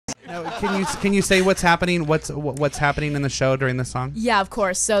Can you say what's happening? What's happening in the show during the song? Yeah, of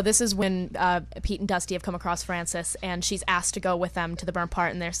course. So this is when Pete and Dusty have come across Frances, and she's asked to go with them to the burnt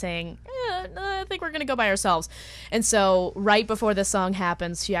part, and they're saying, I think we're gonna go by ourselves. And so right before the song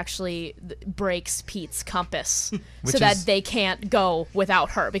happens, she actually breaks Pete's compass so that they can't go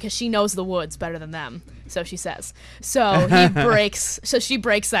without her, because she knows the woods better than them. So she says. So she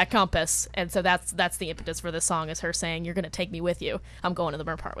breaks that compass, and so that's the impetus for this song, is her saying, "You're gonna take me with you. I'm going to the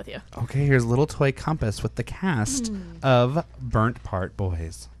burnt part with you." Okay, here's a little toy compass with the cast of Burnt Part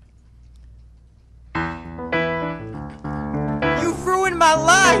Boys. You've ruined my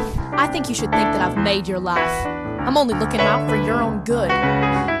life. I think you should think that I've made your life. I'm only looking out for your own good.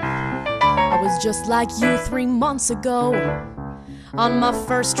 I was just like you 3 months ago, on my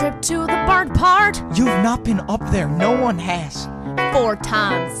first trip to the burnt part. You've not been up there, no one has. 4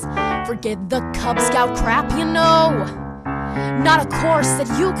 times. Forget the Cub Scout crap, you know. Not a course that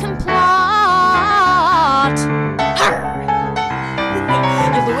you can plot.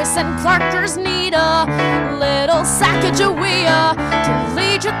 You Lewis and Clarkers need a little Sacagawea to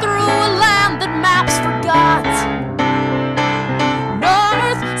lead you through a land that maps forgot.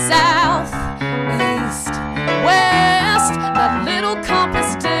 North, south, east, west. That little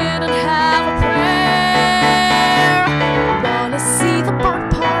compass didn't have a prayer. Wanna see the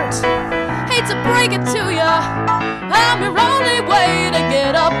burnt part? Hate to break it to ya, I'm your only way to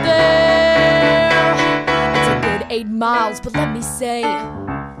get up there. It's a good 8 miles, but let me say,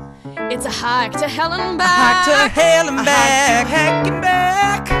 it's a hike to hell and back. A hike to hell and back. Hacking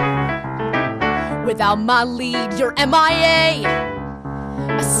back. Without my lead, you're MIA.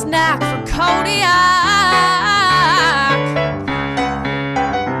 A snack for Kodiak.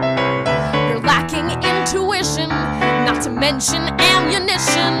 You're lacking intuition, not to mention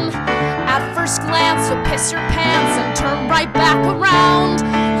ammunition. At first glance, you'll piss your pants and turn right back around.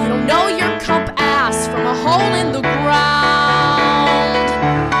 You don't know your compass from a hole in the ground.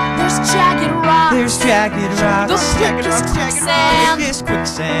 There's jagged rocks. There's jagged rocks. The quickest quicksand.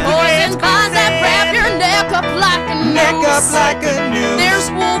 Quicksand. Poison vines that wrap your neck up like a noose. Neck up like a noose. There's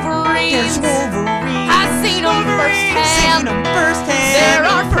wolverines. I've seen them firsthand. There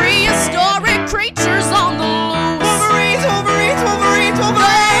are prehistoric creatures on the loose. Wolverines.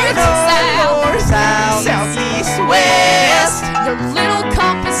 North, south, east, west. Your little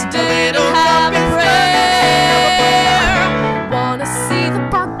compass didn't have a prayer. Wanna see the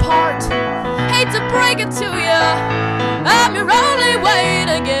burnt part? Hate to break it to ya, I'm your only way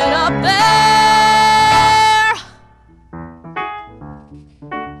to get up there.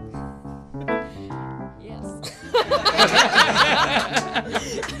 Yes.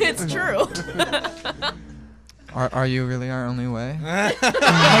 It's true. Are you really our only way? I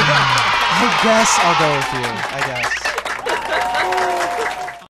guess I'll go with you. I guess.